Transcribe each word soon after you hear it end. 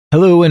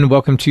Hello and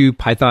welcome to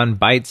Python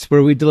Bytes,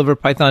 where we deliver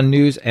Python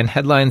news and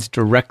headlines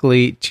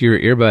directly to your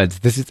earbuds.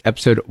 This is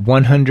episode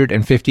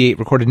 158,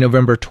 recorded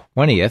November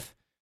 20th,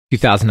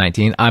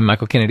 2019. I'm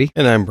Michael Kennedy.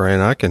 And I'm Brian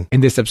Ocken.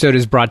 And this episode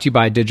is brought to you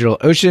by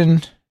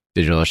DigitalOcean.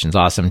 DigitalOcean's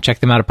awesome. Check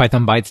them out at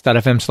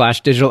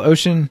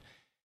pythonbytes.fm/DigitalOcean.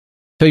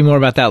 Tell you more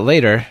about that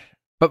later.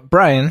 But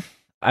Brian,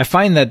 I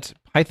find that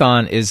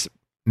Python is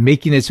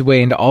making its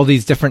way into all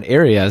these different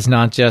areas,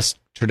 not just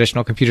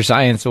traditional computer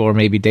science or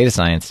maybe data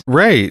science.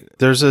 Right.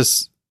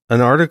 There's an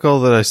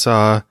article that I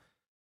saw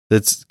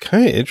that's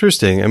kind of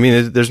interesting. I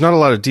mean, there's not a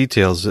lot of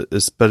details,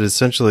 but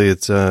essentially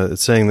it's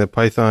saying that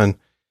Python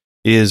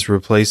is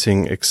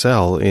replacing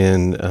Excel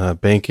in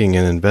banking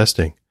and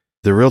investing.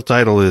 The real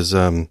title is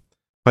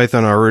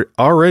Python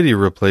already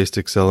replaced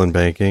Excel in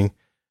banking,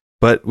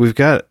 but we've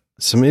got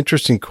some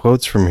interesting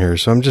quotes from here,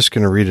 so I'm just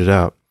going to read it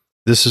out.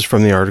 This is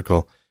from the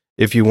article.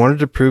 If you wanted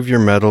to prove your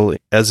mettle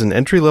as an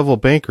entry-level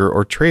banker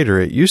or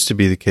trader, it used to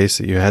be the case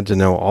that you had to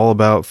know all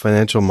about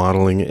financial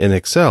modeling in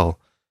Excel.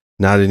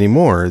 Not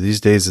anymore. These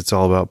days, it's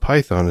all about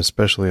Python,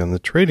 especially on the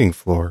trading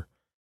floor.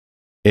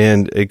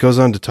 And it goes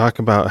on to talk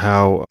about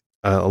how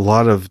a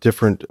lot of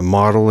different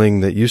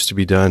modeling that used to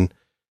be done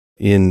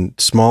in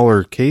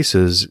smaller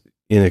cases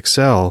in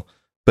Excel,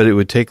 but it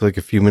would take like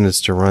a few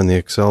minutes to run the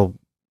Excel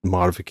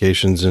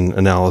modifications and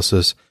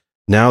analysis.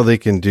 Now they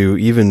can do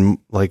even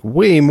like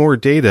way more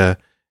data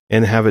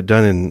and have it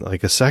done in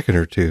like a second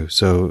or two.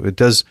 So it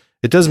does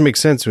make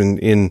sense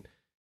in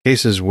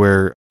cases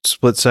where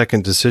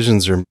split-second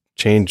decisions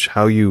change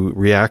how you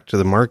react to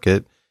the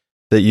market,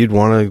 that you'd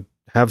want to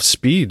have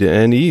speed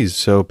and ease.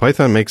 So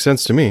Python makes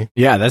sense to me.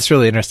 Yeah, that's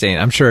really interesting.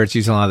 I'm sure it's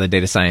using a lot of the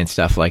data science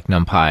stuff like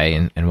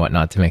NumPy and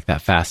whatnot to make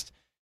that fast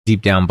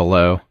deep down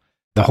below.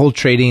 The whole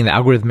trading, the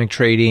algorithmic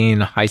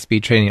trading,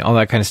 high-speed trading, all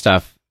that kind of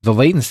stuff, the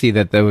latency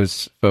that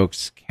those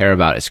folks care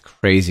about is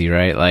crazy,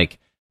 right? Like,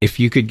 if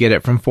you could get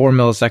it from 4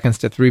 milliseconds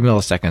to 3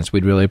 milliseconds,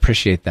 we'd really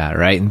appreciate that,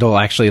 right? And they'll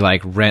actually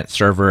like rent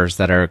servers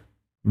that are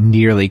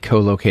nearly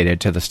co-located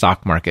to the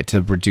stock market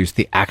to reduce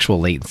the actual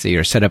latency,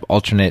 or set up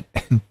alternate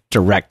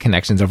direct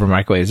connections over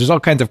microwaves. There's all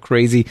kinds of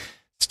crazy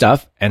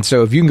stuff. And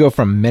so if you can go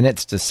from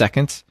minutes to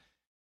seconds,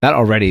 that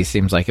already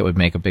seems like it would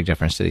make a big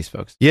difference to these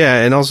folks.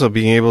 Yeah, and also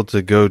being able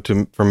to go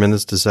from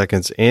minutes to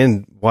seconds,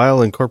 and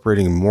while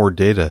incorporating more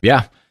data.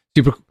 Yeah,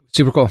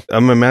 super cool.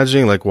 I'm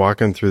imagining like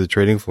walking through the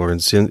trading floor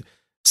and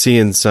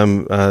seeing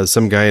some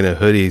guy in a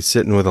hoodie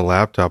sitting with a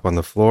laptop on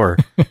the floor.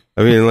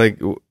 I mean, like,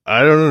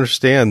 I don't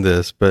understand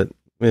this, but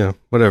yeah,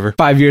 whatever.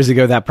 5 years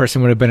ago, that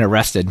person would have been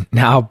arrested.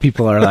 Now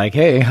people are like,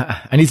 hey,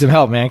 I need some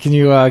help, man. Can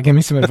you give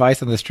me some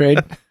advice on this trade?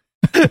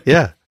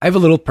 Yeah. I have a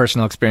little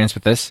personal experience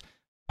with this.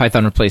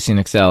 Python replacing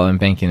Excel in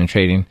banking and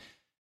trading.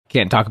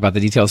 Can't talk about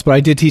the details, but I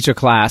did teach a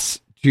class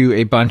to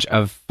a bunch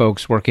of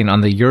folks working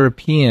on the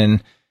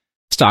European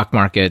stock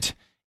market,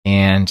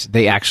 and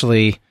they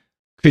actually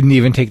couldn't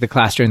even take the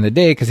class during the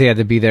day because they had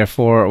to be there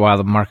for while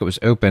the market was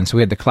open. So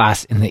we had the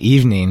class in the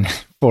evening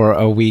for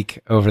a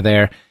week over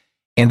there.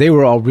 And they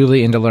were all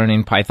really into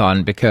learning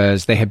Python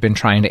because they had been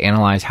trying to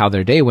analyze how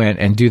their day went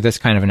and do this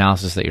kind of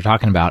analysis that you're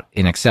talking about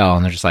in Excel.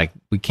 And they're just like,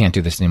 we can't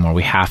do this anymore.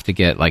 We have to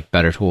get like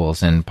better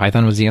tools. And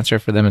Python was the answer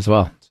for them as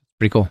well. It's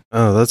pretty cool.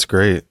 Oh, that's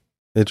great.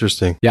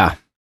 Interesting. Yeah.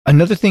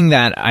 Another thing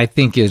that I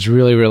think is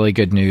really, really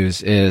good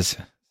news is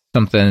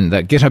something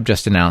that GitHub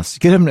just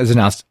announced. GitHub has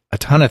announced a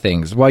ton of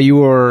things. While you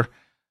were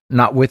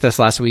not with us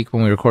last week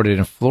when we recorded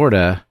in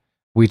Florida,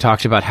 we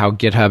talked about how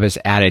GitHub has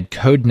added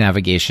code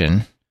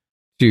navigation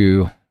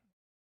to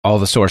all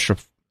the source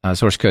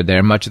code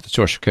there. Much of the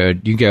source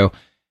code, you go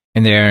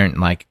in there and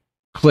like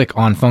click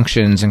on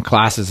functions and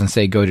classes and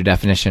say go to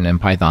definition in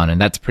Python,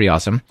 and that's pretty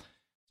awesome.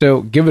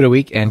 So give it a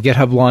week, and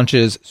GitHub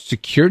launches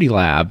Security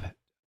Lab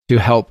to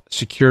help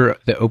secure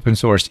the open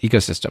source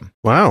ecosystem.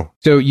 Wow.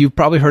 So you've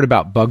probably heard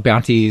about bug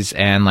bounties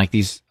and like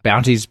these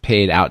bounties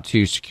paid out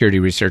to security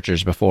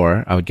researchers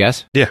before, I would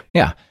guess. Yeah.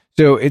 Yeah.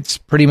 So it's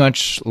pretty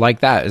much like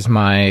that is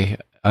my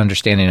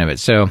understanding of it.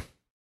 So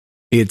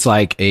it's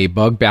like a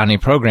bug bounty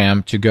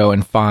program to go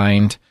and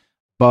find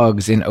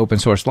bugs in open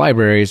source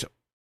libraries.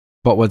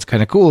 But what's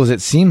kind of cool is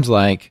it seems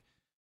like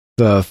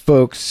the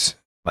folks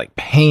like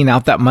paying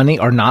out that money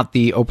are not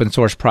the open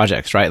source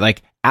projects, right?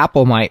 Like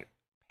Apple might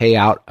pay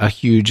out a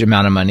huge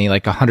amount of money,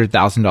 like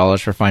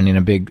 $100,000 for finding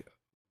a big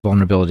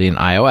vulnerability in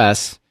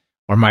iOS,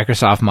 or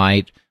Microsoft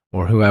might,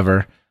 or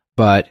whoever.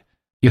 But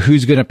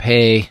who's going to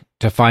pay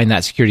to find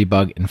that security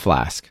bug in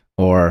Flask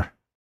or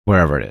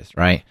wherever it is,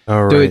 right?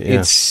 All right, so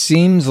it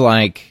seems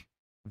like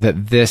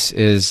that this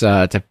is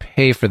to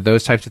pay for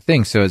those types of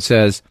things. So it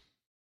says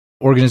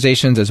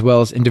organizations as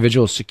well as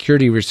individual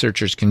security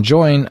researchers can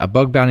join. A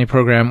bug bounty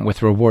program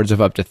with rewards of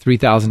up to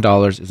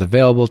 $3,000 is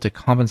available to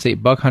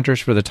compensate bug hunters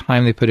for the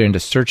time they put into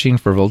searching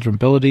for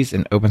vulnerabilities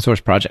in open source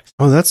projects.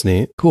 Oh, that's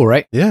neat. Cool,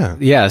 right? Yeah.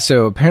 Yeah,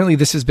 so apparently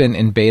this has been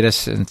in beta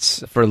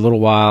for a little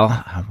while.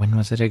 When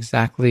was it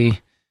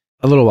exactly?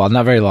 A little while,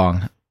 not very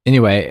long.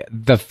 Anyway,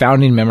 the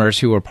founding members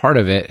who were part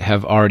of it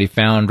have already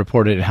found,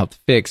 reported, and helped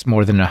fix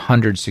more than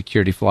 100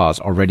 security flaws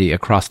already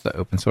across the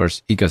open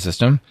source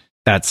ecosystem.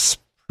 That's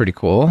pretty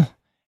cool.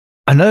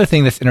 Another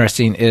thing that's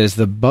interesting is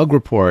the bug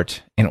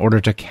report, in order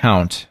to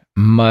count,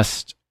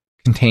 must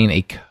contain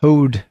a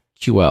code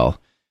QL,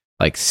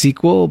 like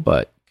SQL,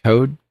 but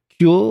code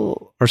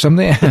QL or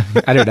something.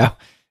 I don't know.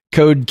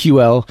 Code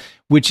QL,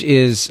 which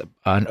is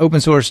an open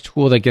source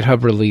tool that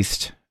GitHub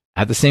released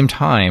at the same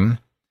time.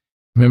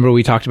 Remember,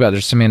 we talked about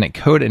their semantic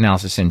code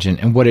analysis engine.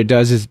 And what it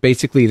does is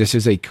basically this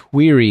is a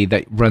query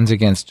that runs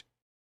against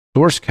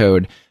source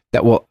code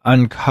that will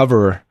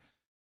uncover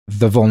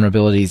the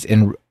vulnerabilities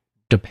in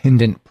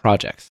dependent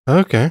projects.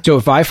 Okay. So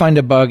if I find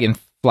a bug in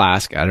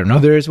Flask, I don't know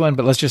there is one,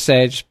 but let's just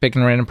say, just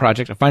picking a random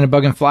project, I find a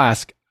bug in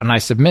Flask and I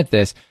submit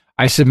this,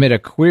 I submit a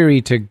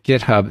query to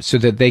GitHub so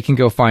that they can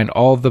go find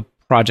all the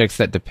projects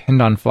that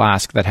depend on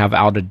Flask that have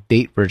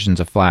out-of-date versions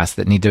of Flask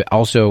that need to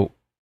also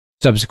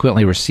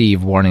subsequently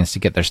receive warnings to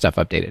get their stuff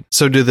updated.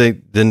 So do they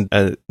then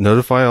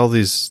notify all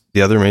the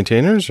other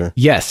maintainers? Or?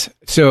 Yes.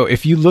 So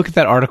if you look at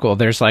that article,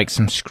 there's like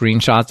some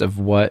screenshots of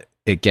what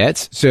it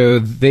gets. So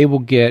they will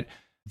get,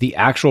 the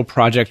actual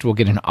project will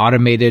get an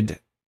automated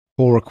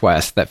pull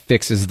request that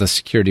fixes the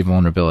security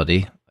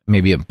vulnerability.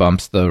 Maybe it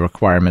bumps the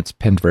requirements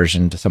pinned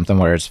version to something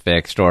where it's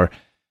fixed or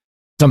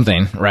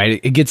something, right?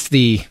 It gets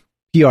the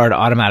PR to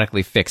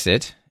automatically fix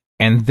it.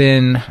 And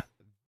then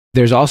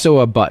there's also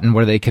a button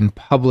where they can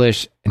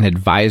publish an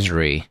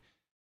advisory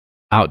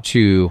out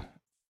to,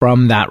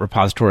 from that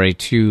repository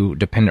to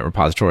dependent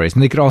repositories.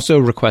 And they could also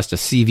request a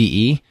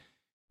CVE,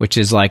 which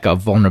is like a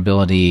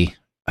vulnerability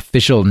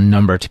official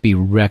number to be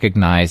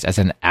recognized as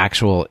an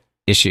actual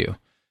issue.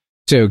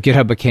 So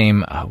GitHub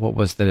became, what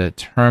was the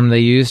term they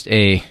used?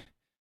 A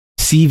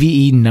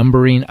CVE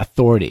numbering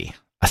authority,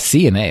 a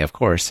CNA, of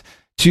course,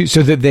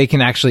 so that they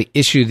can actually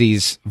issue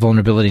these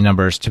vulnerability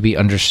numbers to be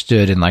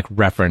understood and like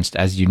referenced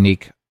as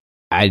unique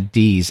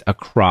IDs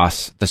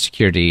across the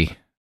security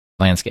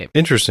landscape.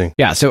 Interesting.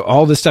 Yeah, so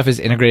all this stuff is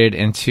integrated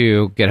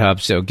into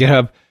GitHub. So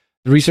GitHub,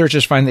 the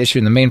researchers find the issue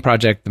in the main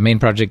project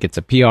gets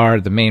a PR,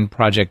 the main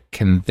project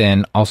can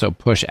then also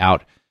push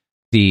out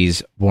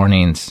these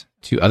warnings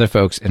to other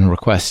folks and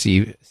request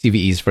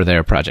CVEs for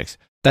their projects.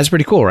 That's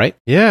pretty cool, right?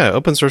 Yeah,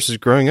 open source is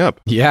growing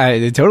up. Yeah,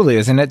 it totally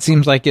is. And it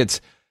seems like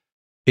it's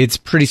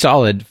pretty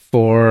solid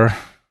for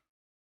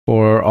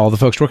all the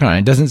folks working on it.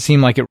 It doesn't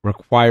seem like it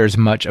requires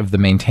much of the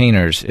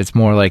maintainers. It's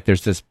more like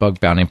there's this bug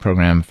bounty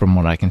program from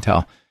what I can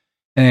tell.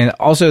 And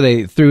also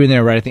they threw in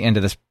there right at the end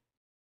of this,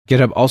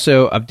 GitHub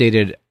also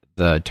updated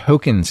the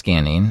token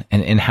scanning,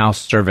 an in-house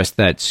service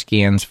that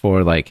scans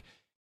for like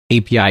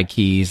API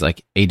keys,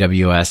 like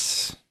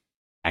AWS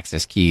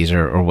access keys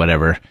or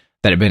whatever,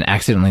 that have been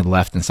accidentally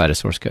left inside of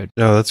source code.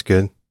 Oh, that's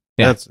good.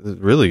 Yeah. That's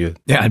really good.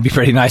 Yeah, it'd be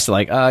pretty nice to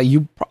like,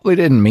 you probably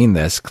didn't mean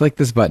this. Click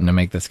this button to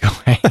make this go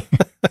away.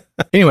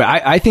 Anyway,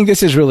 I think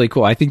this is really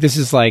cool. I think this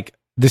is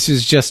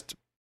just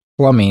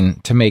plumbing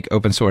to make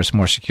open source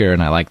more secure,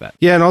 and I like that.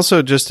 Yeah, and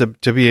also just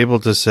to be able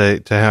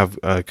to have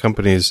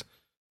companies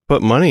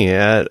put money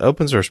at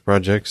open source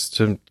projects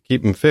to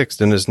keep them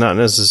fixed, and it's not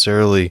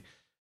necessarily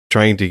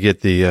trying to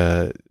get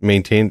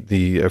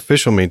the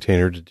official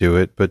maintainer to do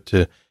it, but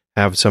to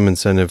have some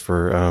incentive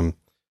for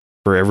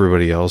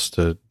everybody else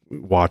to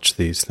watch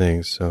these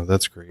things. So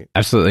that's great.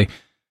 Absolutely.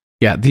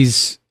 Yeah,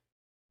 these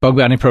bug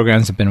bounty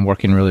programs have been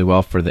working really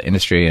well for the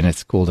industry, and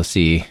it's cool to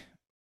see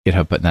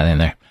GitHub putting that in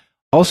there.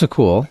 Also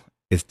cool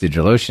is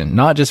DigitalOcean,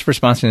 not just for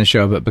sponsoring the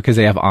show, but because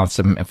they have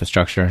awesome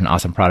infrastructure and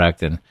awesome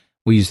product, and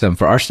we use them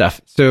for our stuff.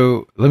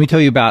 So let me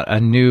tell you about a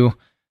new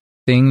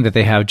thing that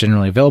they have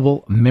generally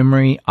available,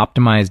 memory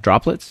optimized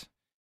droplets.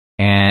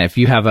 And if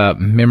you have a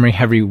memory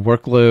heavy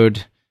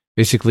workload,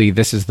 basically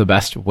this is the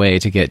best way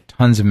to get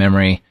tons of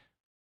memory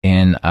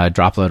in a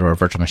droplet or a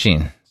virtual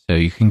machine. So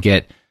you can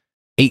get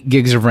 8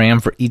 gigs of RAM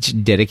for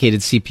each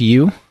dedicated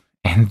CPU,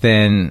 and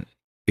then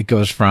it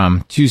goes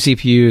from 2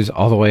 CPUs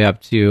all the way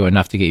up to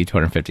enough to get you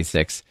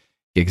 256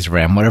 gigs of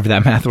RAM, whatever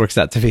that math works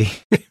out to be.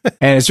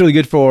 And it's really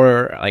good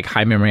for like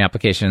high memory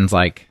applications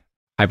like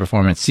high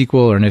performance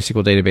SQL or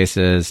NoSQL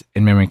databases,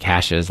 in-memory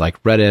caches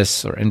like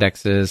Redis or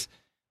indexes,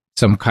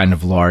 some kind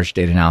of large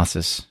data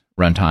analysis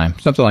runtime,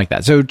 something like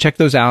that. So check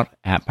those out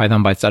at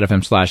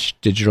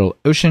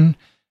pythonbytes.fm/DigitalOcean.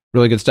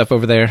 Really good stuff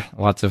over there.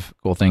 Lots of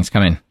cool things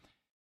coming.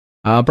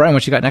 Brian,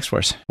 what you got next for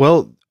us?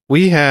 Well,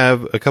 we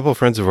have a couple of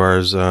friends of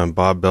ours,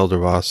 Bob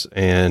Belderboss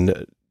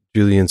and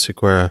Julian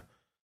Sequeira.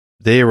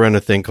 They run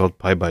a thing called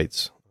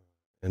PyBytes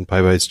and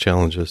PyBytes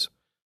challenges.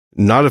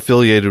 Not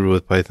affiliated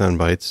with Python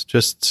Bytes,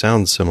 just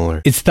sounds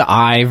similar. It's the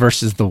I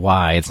versus the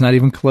Y. It's not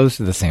even close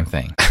to the same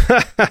thing.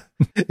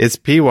 It's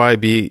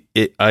PYBIT.es.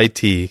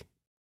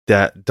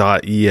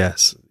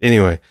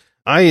 Anyway,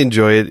 I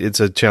enjoy it. It's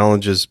a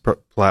challenges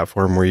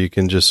platform where you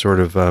can just sort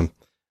of,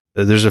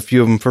 there's a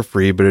few of them for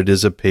free, but it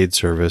is a paid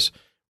service.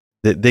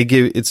 They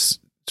give, it's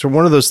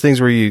one of those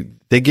things where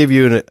they give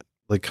you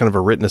like kind of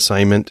a written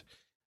assignment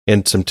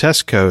and some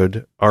test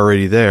code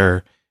already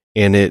there,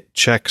 and it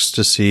checks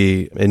to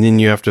see, and then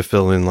you have to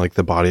fill in like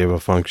the body of a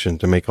function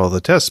to make all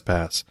the tests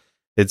pass.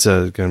 It's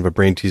a kind of a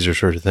brain teaser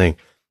sort of thing.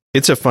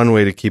 It's a fun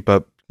way to keep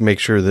up, make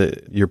sure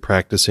that you're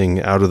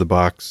practicing out of the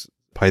box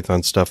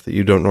Python stuff that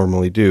you don't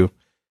normally do.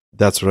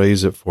 That's what I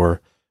use it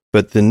for.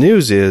 But the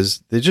news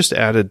is they just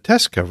added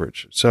test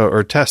coverage,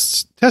 or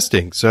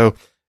testing. So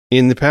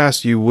in the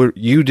past,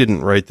 you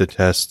didn't write the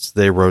tests;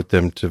 they wrote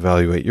them to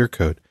evaluate your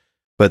code.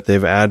 But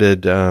they've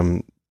added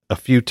a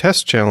few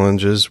test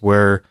challenges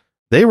where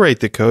they write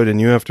the code and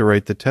you have to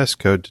write the test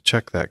code to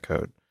check that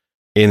code.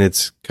 And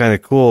it's kind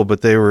of cool.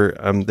 But they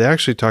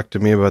actually talked to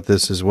me about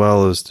this as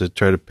well as to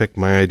try to pick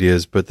my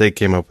ideas, but they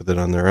came up with it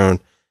on their own.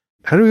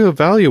 How do you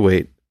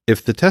evaluate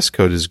if the test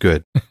code is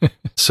good?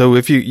 So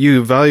if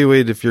you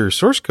evaluate if your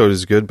source code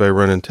is good by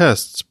running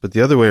tests, but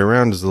the other way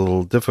around is a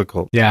little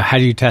difficult. Yeah, how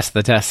do you test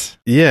the tests?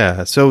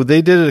 Yeah, so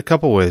they did it a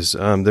couple ways.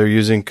 They're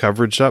using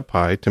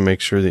coverage.py to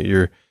make sure that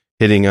you're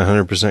hitting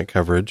 100%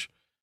 coverage.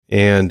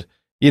 And,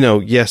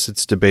 yes,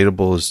 it's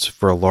debatable as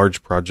for a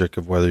large project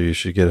of whether you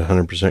should get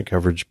 100%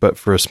 coverage, but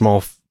for a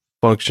small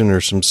function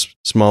or some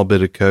small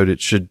bit of code,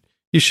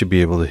 you should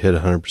be able to hit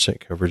 100%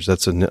 coverage.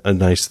 That's a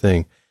nice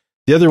thing.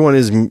 The other one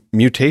is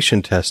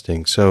mutation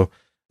testing. So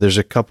there's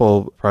a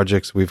couple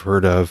projects we've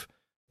heard of,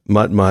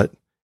 MutMut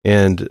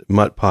and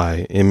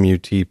MutPy,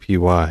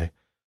 MUTPY.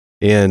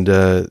 And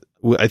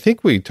I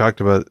think we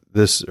talked about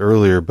this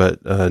earlier,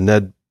 but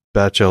Ned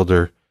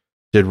Batchelder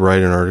did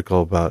write an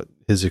article about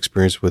his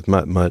experience with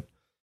MutMut.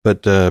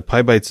 But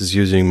PyBites is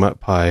using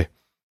MutPy.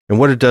 And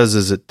what it does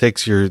is it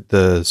takes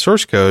the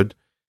source code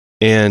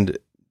and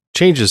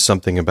changes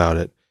something about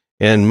it.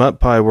 And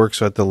MutPy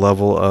works at the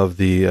level of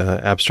the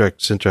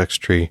abstract syntax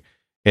tree,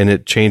 and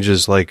it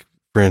changes, like,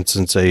 for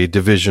instance, a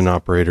division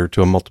operator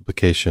to a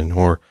multiplication,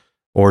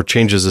 or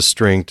changes a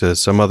string to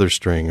some other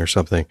string or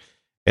something.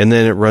 And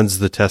then it runs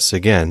the tests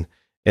again.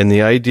 And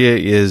the idea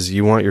is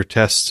you want your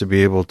tests to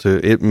be able to,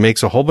 it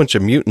makes a whole bunch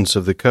of mutants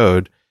of the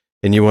code,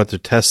 and you want the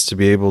tests to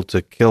be able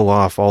to kill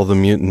off all the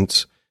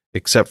mutants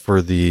except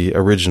for the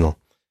original.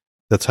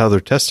 That's how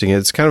they're testing it.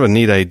 It's kind of a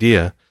neat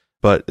idea,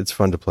 but it's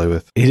fun to play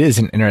with. It is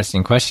an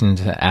interesting question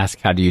to ask,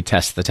 how do you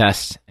test the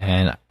test?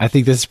 And I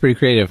think this is pretty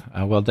creative.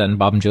 Well done,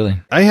 Bob and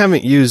Julian. I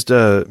haven't used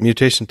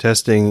mutation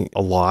testing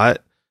a lot.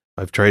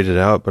 I've tried it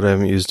out, but I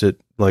haven't used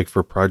it like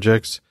for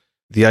projects.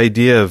 The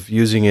idea of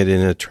using it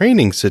in a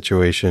training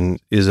situation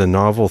is a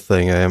novel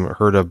thing I haven't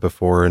heard of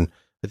before, and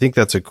I think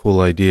that's a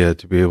cool idea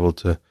to be able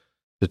to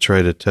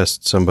try to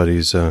test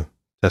somebody's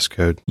test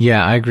code.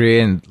 Yeah, I agree.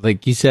 And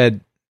like you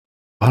said,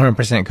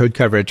 100% code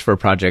coverage for a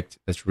project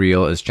that's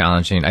real is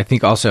challenging. I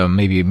think also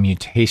maybe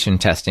mutation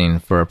testing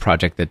for a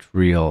project that's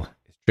real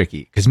is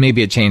tricky, because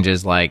maybe it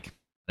changes, like,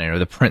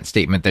 the print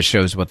statement that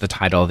shows what the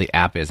title of the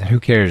app is, and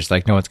who cares?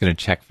 Like, no one's going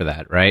to check for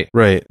that, right?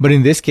 Right. But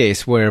in this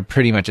case, where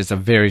pretty much it's a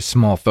very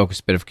small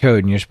focused bit of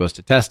code and you're supposed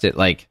to test it,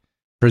 like,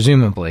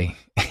 presumably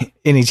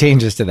any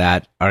changes to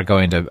that are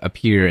going to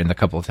appear in the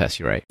couple of tests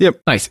you write.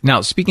 Yep. Nice.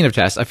 Now, speaking of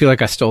tests, I feel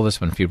like I stole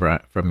this one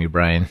from you,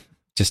 Brian,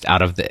 just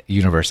out of the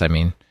universe, I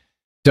mean.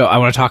 So I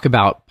want to talk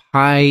about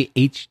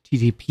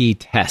PyHTTP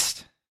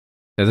test.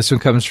 So this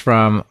one comes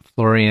from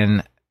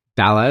Florian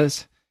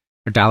Dalitz,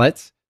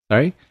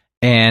 sorry.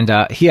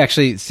 And he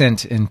actually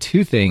sent in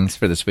two things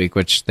for this week,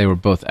 which they were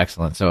both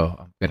excellent. So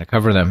I'm going to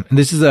cover them. And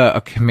this is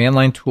a command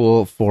line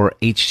tool for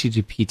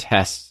HTTP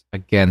tests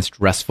against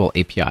RESTful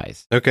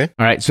APIs. Okay.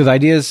 All right. So the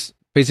idea is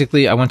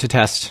basically I want to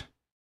test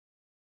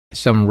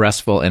some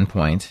RESTful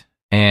endpoint.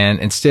 And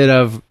instead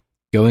of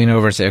going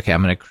over and say, okay,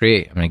 I'm going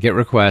to get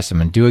requests, I'm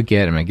going to do a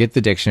get, I'm going to get the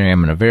dictionary,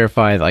 I'm going to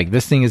verify like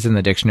this thing is in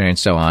the dictionary and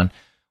so on.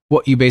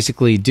 What you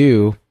basically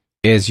do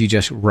is you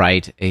just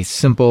write a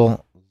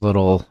simple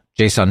little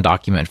JSON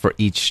document for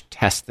each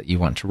test that you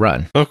want to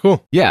run. Oh,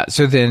 cool. Yeah.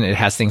 So then it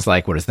has things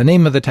like, what is the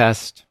name of the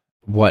test?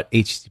 What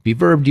HTTP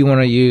verb do you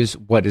want to use?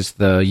 What is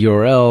the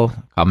URL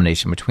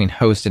combination between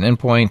host and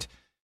endpoint?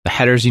 The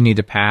headers you need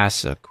to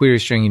pass, a query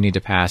string you need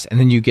to pass, and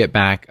then you get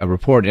back a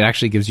report. It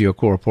actually gives you a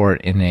cool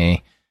report in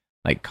a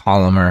like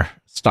columnar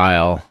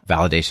style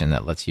validation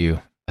that lets you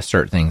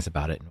assert things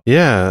about it.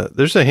 Yeah,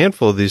 there's a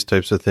handful of these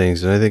types of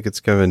things, and I think it's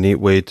kind of a neat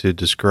way to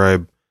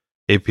describe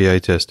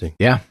API testing.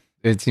 Yeah,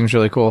 it seems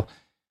really cool.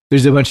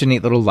 There's a bunch of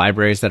neat little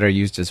libraries that are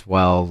used as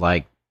well,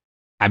 like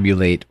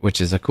Tabulate,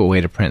 which is a cool way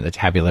to print the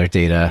tabular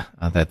data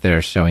that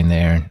they're showing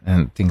there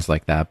and things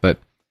like that. But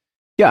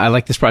yeah, I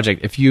like this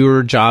project. If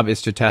your job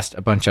is to test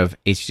a bunch of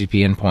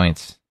HTTP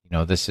endpoints,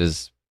 this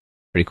is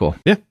pretty cool.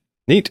 Yeah,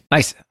 neat.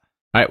 Nice.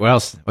 All right, what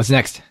else? What's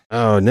next?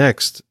 Oh,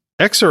 next,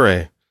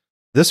 Xarray.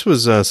 This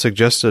was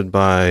suggested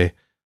by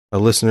a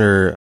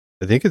listener.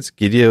 I think it's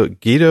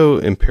Guido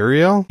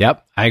Imperial.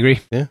 Yep, I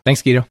agree. Yeah.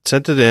 Thanks, Guido.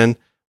 Sent it in.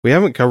 We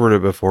haven't covered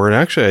it before, and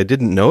actually I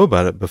didn't know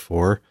about it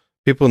before.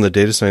 People in the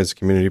data science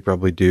community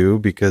probably do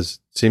because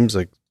it seems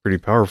like pretty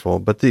powerful.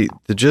 But the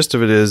gist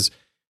of it is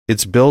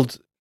it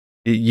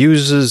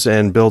uses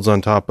and builds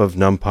on top of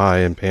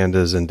NumPy and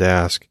Pandas and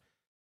Dask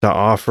to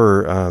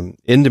offer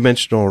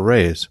in-dimensional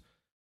arrays.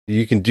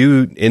 You can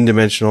do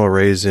in-dimensional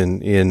arrays in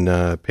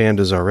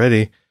Pandas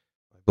already,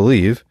 I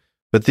believe.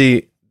 But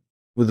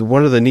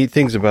one of the neat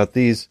things about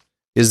these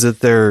is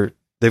that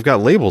they've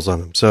got labels on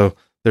them. So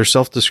they're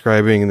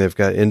self-describing and they've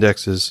got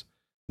indexes.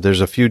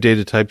 There's a few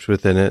data types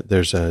within it.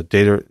 There's a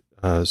data,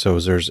 so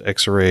there's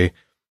Xarray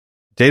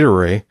data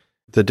array.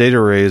 the data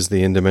array is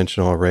the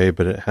n-dimensional array,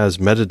 but it has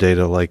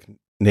metadata like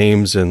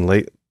names and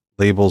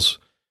labels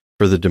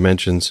for the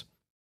dimensions.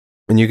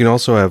 And you can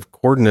also have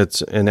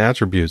coordinates and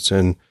attributes.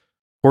 And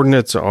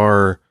coordinates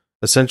are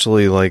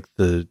essentially like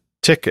the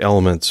tick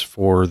elements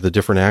for the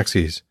different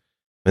axes.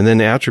 And then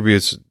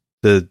attributes,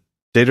 the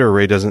data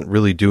array doesn't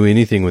really do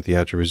anything with the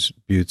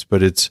attributes,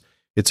 but it's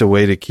a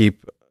way to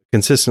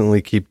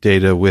consistently keep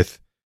data with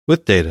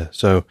data.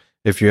 So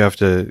if you have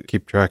to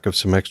keep track of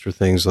some extra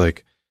things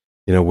like,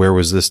 where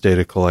was this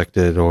data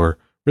collected, or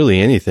really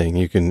anything,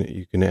 you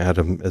can add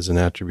them as an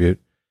attribute.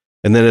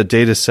 And then a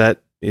data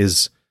set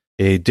is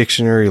a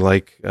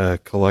dictionary-like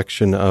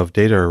collection of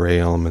data array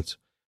elements.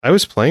 I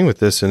was playing with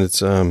this, and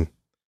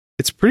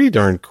it's pretty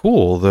darn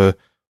cool.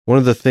 One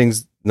of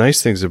the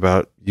nice things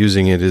about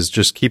using it is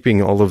just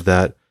keeping all of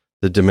the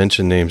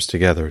dimension names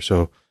together.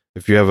 So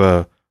if you have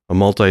a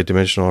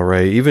multi-dimensional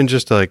array, even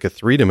just like a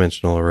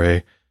 3-dimensional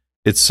array,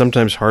 it's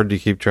sometimes hard to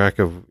keep track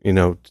of,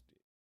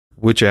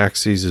 which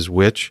axis is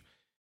which,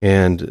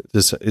 and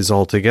this is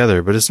all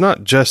together. But it's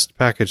not just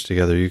packaged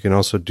together. You can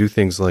also do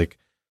things like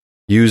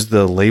use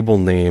the label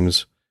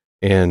names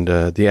and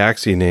the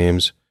axis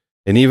names,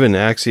 and even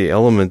axis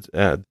element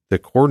the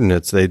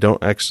coordinates. They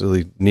don't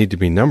actually need to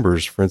be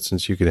numbers. For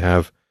instance, you could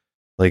have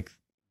like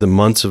the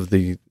months of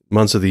the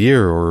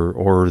year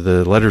or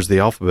the letters of the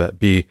alphabet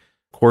be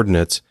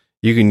coordinates.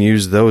 You can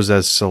use those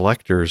as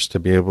selectors to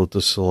be able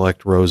to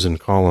select rows and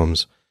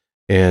columns,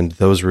 and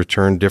those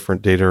return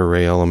different data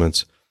array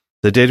elements.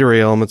 The data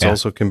array elements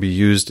also can be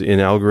used in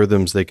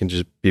algorithms. They can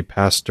just be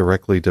passed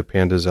directly to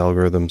Pandas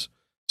algorithms.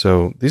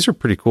 So these are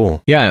pretty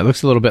cool. Yeah, it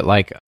looks a little bit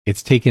like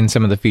it's taken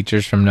some of the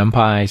features from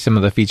NumPy, some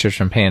of the features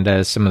from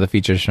Pandas, some of the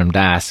features from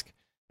Dask,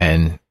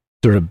 and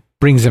sort of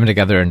brings them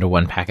together into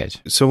one package.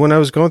 So when I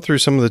was going through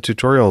some of the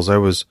tutorials, I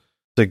was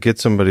to get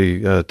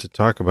somebody to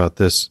talk about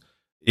this.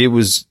 It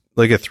was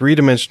like a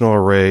 3-dimensional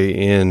array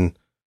in,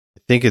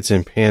 I think it's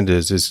in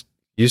Pandas,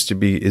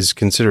 is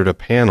considered a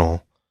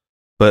panel.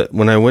 But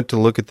when I went to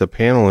look at the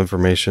panel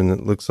information,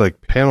 it looks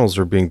like panels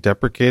are being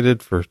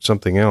deprecated for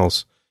something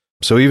else.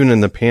 So even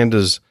in the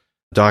Pandas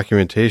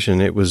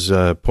documentation, it was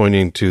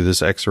pointing to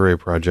this Xarray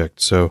project.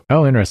 So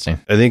interesting.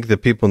 I think the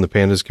people in the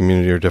Pandas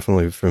community are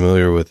definitely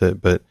familiar with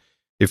it. But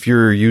if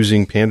you're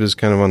using Pandas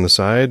kind of on the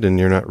side and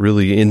you're not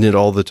really in it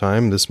all the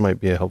time, this might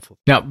be a helpful.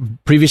 Now,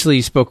 previously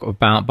you spoke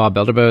about Bob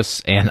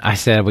Belderbos, and I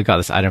said we got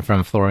this item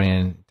from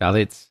Florian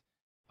Dalitz.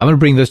 I'm going to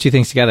bring those two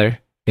things together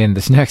in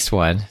this next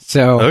one.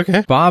 So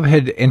Bob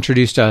had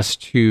introduced us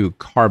to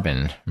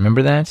Carbon.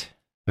 Remember that?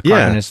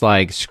 Carbon is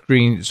like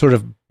sort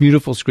of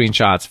beautiful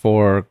screenshots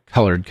for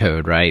colored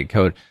code, right?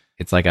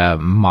 It's like a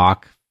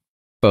mock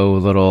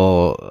faux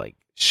little like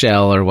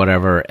shell or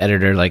whatever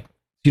editor. Like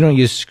you don't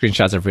use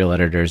screenshots of real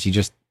editors. You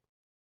just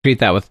create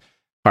that with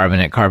Carbon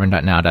at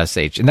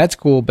carbon.now.sh. And that's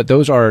cool, but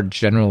those are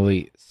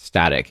generally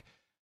static.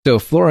 So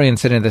Florian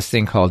sent in this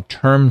thing called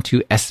Term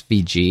to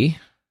SVG.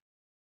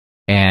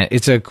 And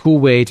it's a cool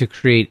way to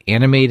create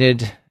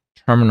animated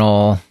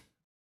terminal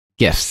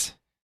GIFs.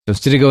 So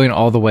instead of going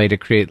all the way to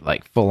create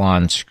like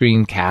full-on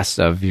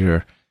screencasts of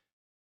your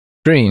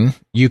screen,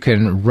 you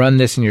can run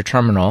this in your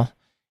terminal,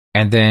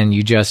 and then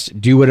you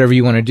just do whatever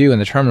you want to do in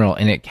the terminal,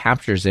 and it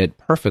captures it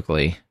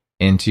perfectly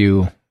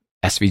into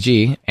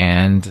SVG,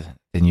 and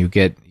then you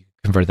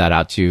convert that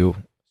out to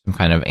some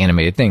kind of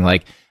animated thing.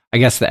 Like, I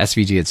guess the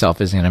SVG itself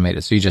is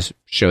animated, so you just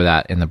show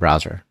that in the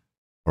browser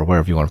or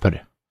wherever you want to put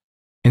it.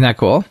 Isn't that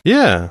cool?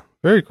 Yeah,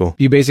 very cool.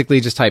 You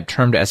basically just type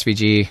term to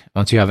SVG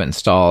once you have it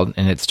installed,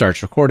 and it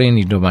starts recording.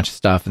 You do a bunch of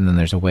stuff, and then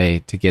there's a way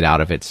to get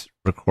out of its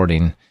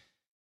recording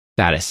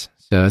status.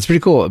 So it's pretty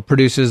cool. It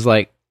produces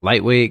like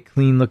lightweight,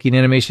 clean-looking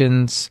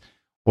animations,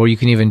 or you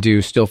can even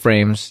do still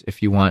frames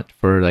if you want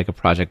for like a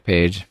project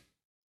page.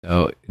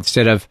 So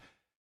instead of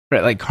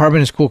like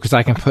Carbon is cool because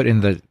I can put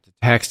in the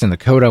text and the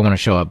code I want to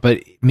show up,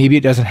 but maybe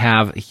it doesn't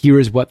have here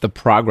is what the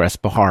progress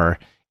bar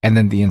and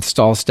then the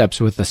install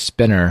steps with the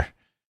spinner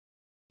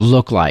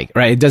look like,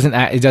 right? It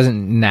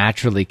doesn't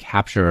naturally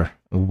capture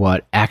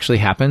what actually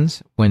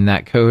happens when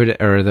that code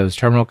or those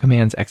terminal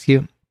commands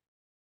execute.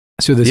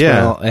 So this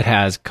file, it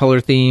has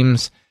color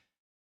themes,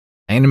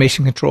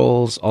 animation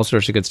controls, all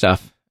sorts of good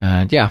stuff.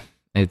 And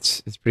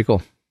it's pretty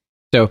cool.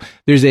 So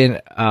there's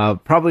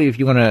probably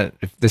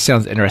if this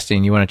sounds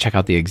interesting, you want to check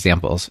out the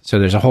examples. So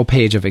there's a whole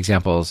page of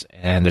examples,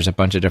 and there's a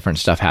bunch of different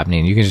stuff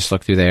happening. You can just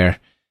look through there.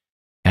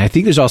 And I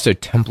think there's also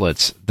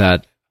templates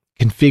that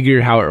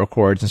configure how it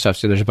records and stuff.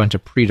 So there's a bunch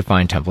of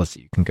predefined templates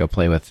that you can go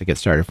play with to get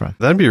started from.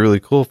 That'd be really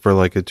cool for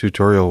like a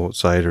tutorial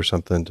site or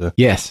something to.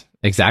 Yes,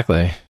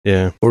 exactly.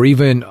 Yeah. Or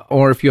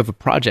if you have a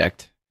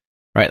project,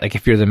 right? Like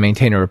if you're the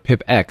maintainer of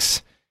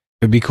pipx,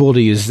 it'd be cool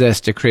to use this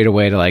to create a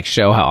way to like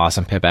show how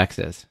awesome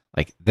pipx is.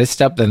 Like this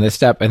step, then this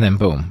step, and then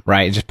boom,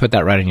 right? Just put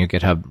that right in your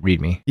GitHub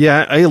README.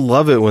 Yeah, I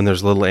love it when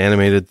there's little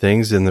animated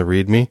things in the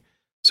README.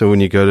 So when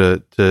you go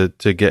to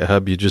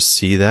GitHub, you just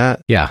see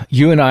that. Yeah,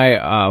 you and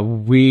I,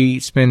 we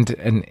spend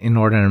an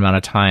inordinate amount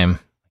of time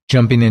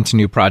jumping into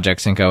new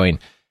projects and going,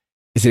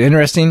 is it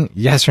interesting?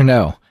 Yes or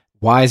no?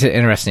 Why is it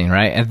interesting,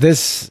 right? And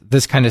this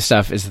kind of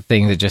stuff is the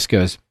thing that just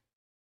goes,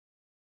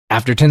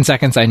 after 10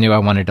 seconds, I knew I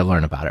wanted to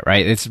learn about it,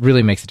 right? It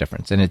really makes a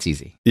difference, and it's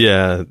easy.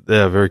 Yeah,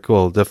 very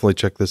cool. Definitely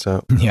check this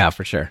out. Yeah,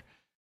 for sure.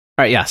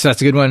 All right, yeah, so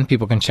that's a good one.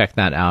 People can check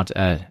that out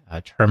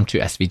at Term to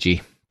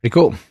SVG. Pretty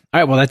cool. All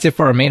right, well, that's it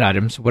for our main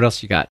items. What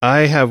else you got?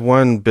 I have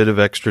one bit of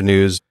extra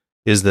news,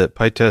 is that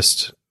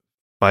PyTest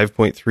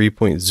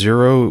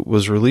 5.3.0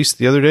 was released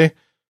the other day,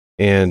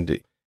 and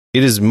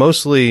it is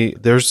mostly,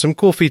 there's some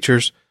cool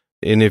features,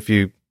 and if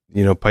you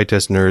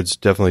PyTest nerds,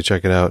 definitely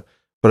check it out.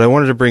 But I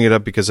wanted to bring it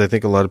up because I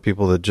think a lot of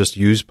people that just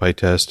use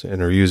PyTest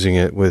and are using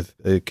it with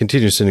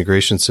continuous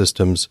integration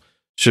systems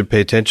should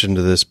pay attention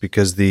to this,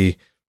 because the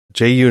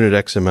JUnit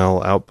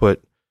XML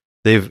output,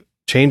 they've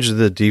changed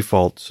the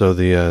default. So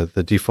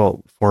the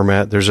default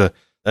format, there's an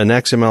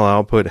XML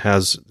output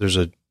there's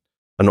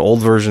an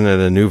old version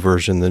and a new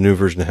version. The new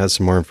version has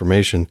some more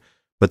information,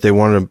 but they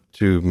wanted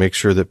to make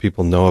sure that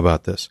people know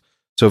about this.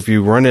 So if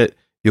you run it,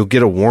 you'll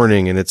get a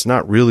warning, and it's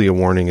not really a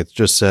warning. It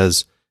just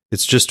says,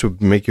 it's just to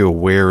make you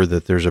aware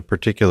that there's a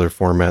particular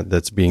format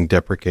that's being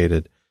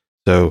deprecated.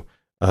 So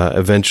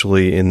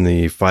eventually in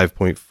the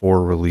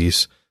 5.4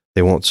 release,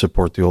 they won't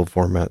support the old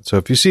format. So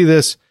if you see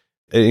this,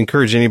 I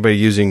encourage anybody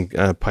using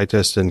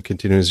PyTest and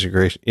continuous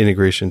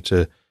integration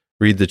to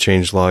read the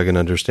changelog and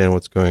understand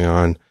what's going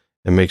on,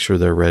 and make sure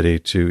they're ready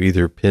to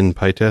either pin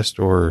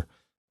PyTest or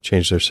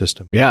change their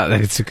system. Yeah,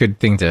 it's a good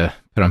thing to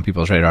put on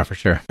people's radar for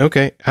sure.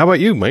 Okay. How about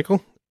you,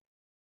 Michael?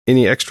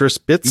 Any extra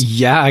bits?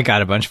 Yeah, I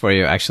got a bunch for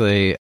you.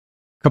 Actually, a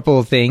couple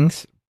of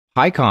things.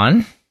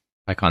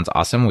 PyCon's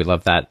awesome. We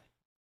love that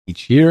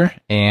each year.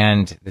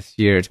 And this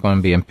year it's going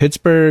to be in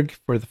Pittsburgh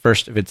for the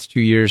first of its 2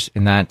 years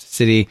in that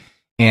city.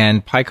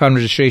 And PyCon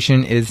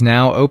registration is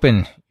now open.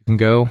 You can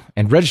go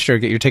and register,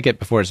 get your ticket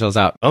before it sells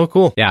out. Oh,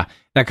 cool. Yeah,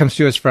 that comes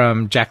to us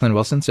from Jacqueline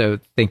Wilson. So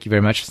thank you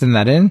very much for sending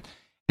that in.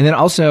 And then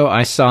also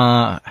I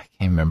can't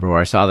remember where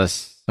I saw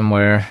this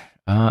somewhere.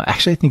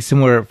 Actually, I think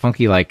somewhere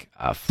funky like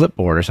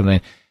Flipboard or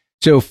something.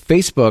 So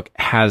Facebook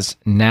has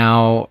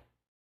now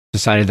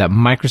decided that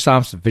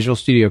Microsoft's Visual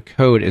Studio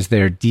Code is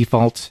their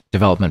default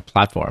development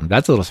platform.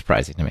 That's a little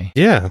surprising to me.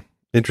 Yeah,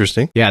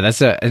 interesting. Yeah,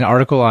 that's an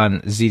article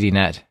on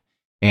ZDNet.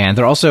 And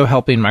they're also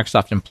helping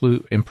Microsoft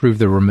improve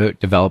the remote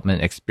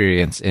development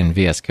experience in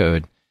VS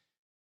Code.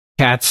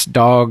 Cats,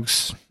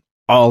 dogs,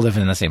 all live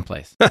in the same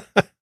place.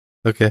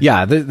 Okay.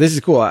 Yeah, this is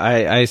cool.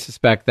 I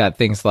suspect that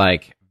things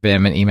like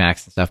Vim and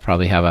Emacs and stuff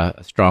probably have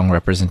a strong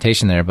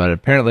representation there, but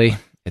apparently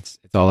it's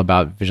all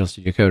about Visual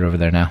Studio Code over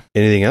there now.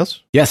 Anything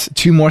else? Yes,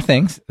 2 more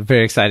things.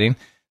 Very exciting.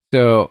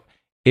 So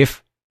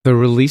if the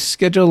release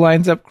schedule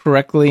lines up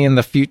correctly and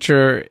the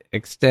future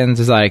extends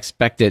as I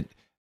expect it,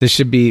 this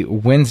should be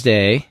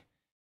Wednesday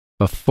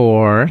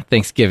before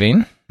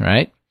Thanksgiving,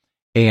 right?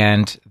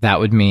 And that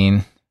would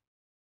mean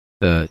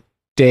the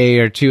day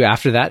or two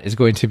after that is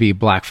going to be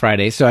Black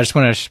Friday. So I just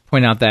want to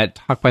point out that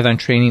Talk Python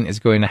Training is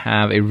going to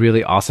have a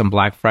really awesome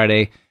Black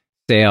Friday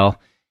sale.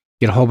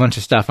 Get a whole bunch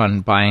of stuff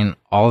on buying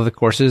all of the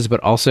courses, but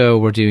also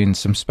we're doing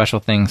some special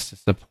things to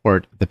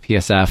support the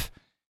PSF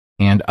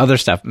and other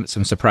stuff,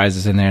 some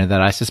surprises in there that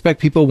I suspect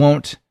people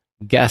won't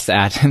guess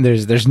at. And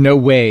there's no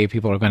way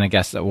people are going to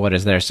guess at what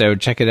is there. So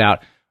check it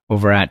out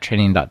over at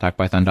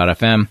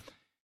training.talkpython.fm.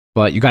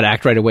 But you got to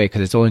act right away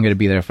because it's only going to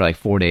be there for like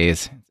 4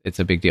 days. It's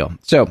a big deal.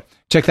 So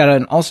check that out.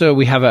 And also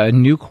we have a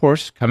new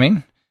course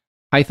coming,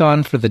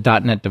 Python for the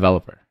 .NET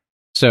developer.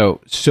 So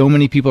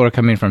many people are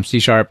coming from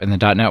C# and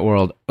the .NET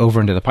world over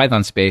into the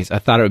Python space. I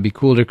thought it would be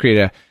cool to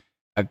create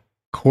a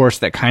course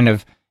that kind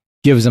of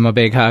gives them a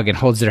big hug and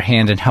holds their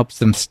hand and helps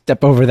them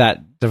step over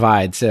that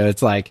divide. So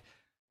it's like,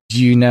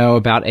 do you know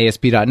about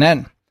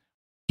ASP.NET?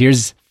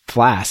 Here's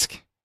Flask,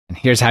 and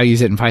here's how you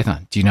use it in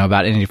Python. Do you know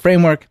about Entity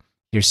Framework?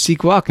 Here's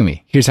SQL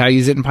Alchemy. Here's how you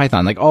use it in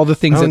Python. Like all the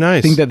things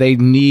things that they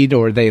need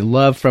or they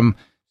love from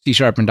C#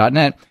 and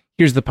 .NET.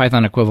 Here's the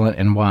Python equivalent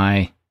and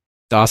why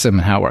it's awesome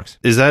and how it works.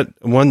 Is that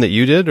one that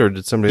you did, or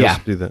did somebody else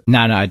do that? No,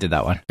 I did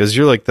that one. Because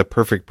you're like the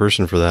perfect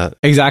person for that.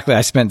 Exactly.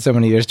 I spent so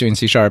many years doing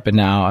C# and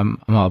now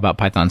I'm all about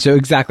Python. So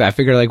exactly. I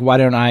figured like, why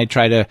don't I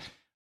try to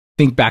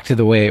think back to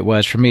the way it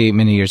was for me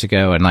many years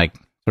ago and like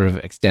sort of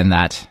extend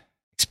that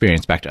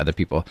experience back to other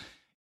people.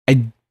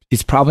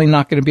 It's probably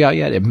not going to be out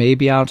yet. It may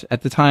be out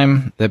at the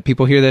time that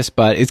people hear this,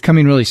 but it's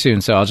coming really soon.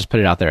 So I'll just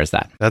put it out there as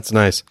that. That's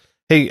nice.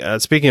 Hey,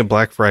 speaking of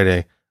Black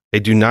Friday, I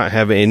do not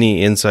have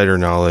any insider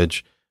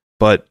knowledge,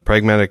 but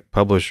Pragmatic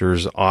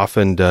Publishers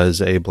often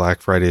does a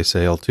Black Friday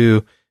sale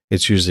too.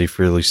 It's usually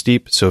fairly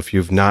steep. So if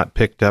you've not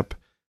picked up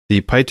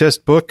the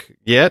PyTest book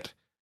yet,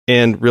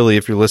 and really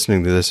if you're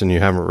listening to this and you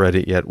haven't read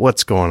it yet,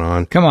 what's going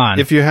on? Come on.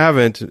 If you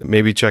haven't,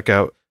 maybe check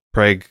out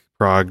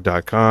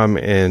pragprog.com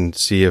and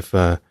see if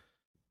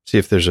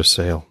there's a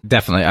sale.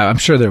 Definitely. I'm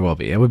sure there will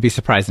be. It would be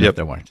surprising if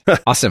there weren't.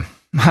 Awesome.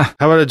 How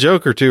about a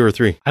joke or 2 or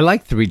 3? I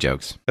like 3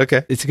 jokes.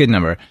 Okay. It's a good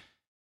number.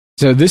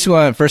 So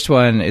first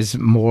one is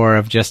more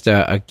of just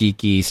a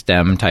geeky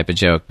STEM type of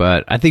joke,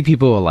 but I think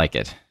people will like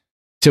it.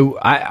 So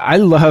I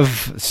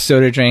love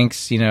soda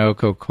drinks,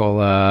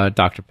 Coca-Cola,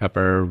 Dr.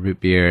 Pepper, root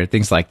beer,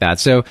 things like that.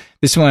 So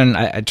this one,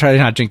 I try to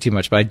not drink too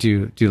much, but I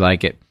do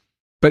like it.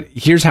 But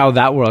here's how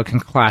that world can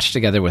clash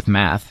together with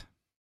math.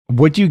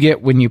 What do you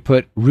get when you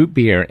put root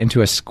beer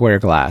into a square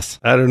glass?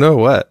 I don't know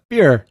what.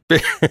 Beer.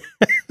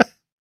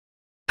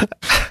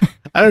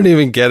 I don't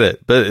even get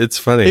it, but it's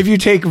funny. If you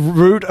take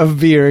root of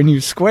beer and you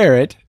square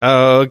it.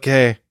 Oh,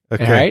 okay.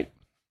 Okay. Right?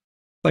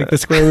 Like the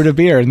square root of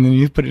beer, and then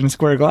you put it in a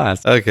square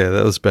glass. Okay,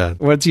 that was bad.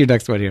 What's your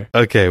next one here?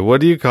 Okay,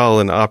 what do you call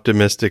an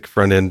optimistic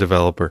front-end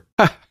developer?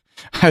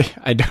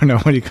 I don't know.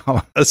 What do you call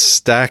it? A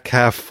stack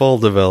half full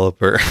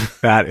developer.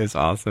 That is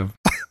awesome.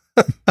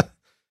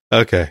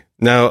 Okay.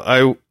 Now,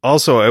 I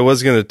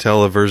was going to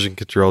tell a version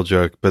control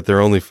joke, but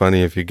they're only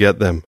funny if you get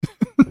them.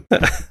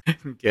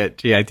 Get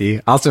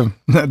GIT. Awesome.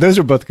 Those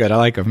are both good. I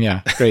like them.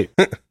 Yeah, great.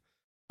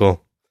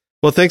 Cool.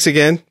 Well, thanks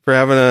again for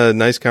having a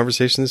nice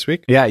conversation this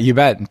week. Yeah, you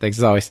bet. Thanks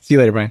as always. See you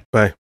later, Brian.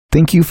 Bye.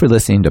 Thank you for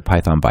listening to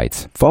Python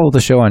Bytes. Follow the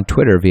show on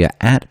Twitter via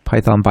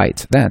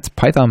 @PythonBytes. That's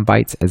Python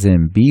Bytes as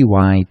in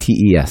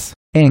BYTES.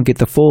 And get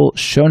the full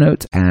show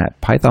notes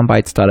at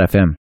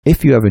pythonbytes.fm.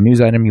 If you have a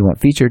news item you want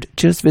featured,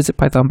 just visit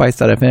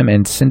pythonbytes.fm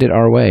and send it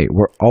our way.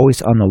 We're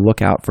always on the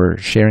lookout for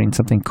sharing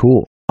something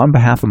cool. On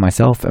behalf of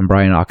myself and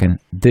Brian Okken,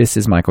 this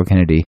is Michael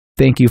Kennedy.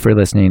 Thank you for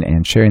listening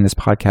and sharing this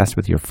podcast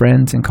with your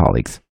friends and colleagues.